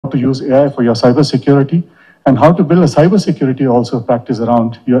to use AI for your cybersecurity, and how to build a cybersecurity also practice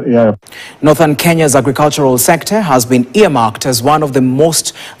around your AI. Northern Kenya's agricultural sector has been earmarked as one of the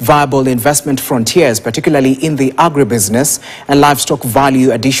most viable investment frontiers, particularly in the agribusiness and livestock value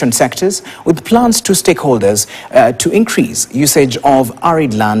addition sectors, with plans to stakeholders to increase usage of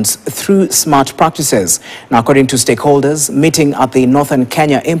arid lands through smart practices. Now, according to stakeholders meeting at the Northern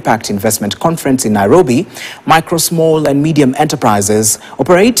Kenya Impact Investment Conference in Nairobi, micro, small and medium enterprises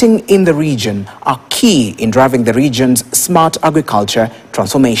operating in the region are key in driving the region's smart agriculture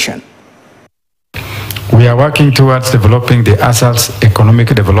transformation. We are working towards developing the ASAL's Economic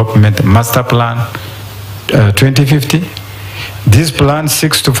Development Master Plan 2050. This plan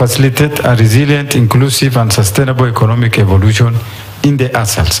seeks to facilitate a resilient, inclusive and sustainable economic evolution in the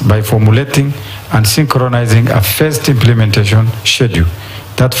ASALs by formulating and synchronizing a phased implementation schedule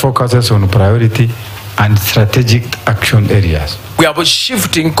that focuses on priority and strategic action areas. We are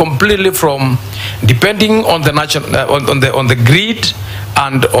shifting completely from depending on the on the grid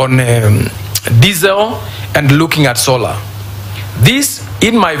and on diesel and looking at solar. This,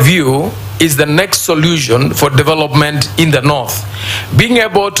 in my view, is the next solution for development in the north. Being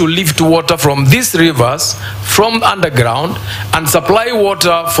able to lift water from these rivers from underground and supply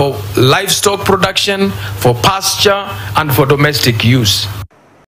water for livestock production, for pasture and for domestic use.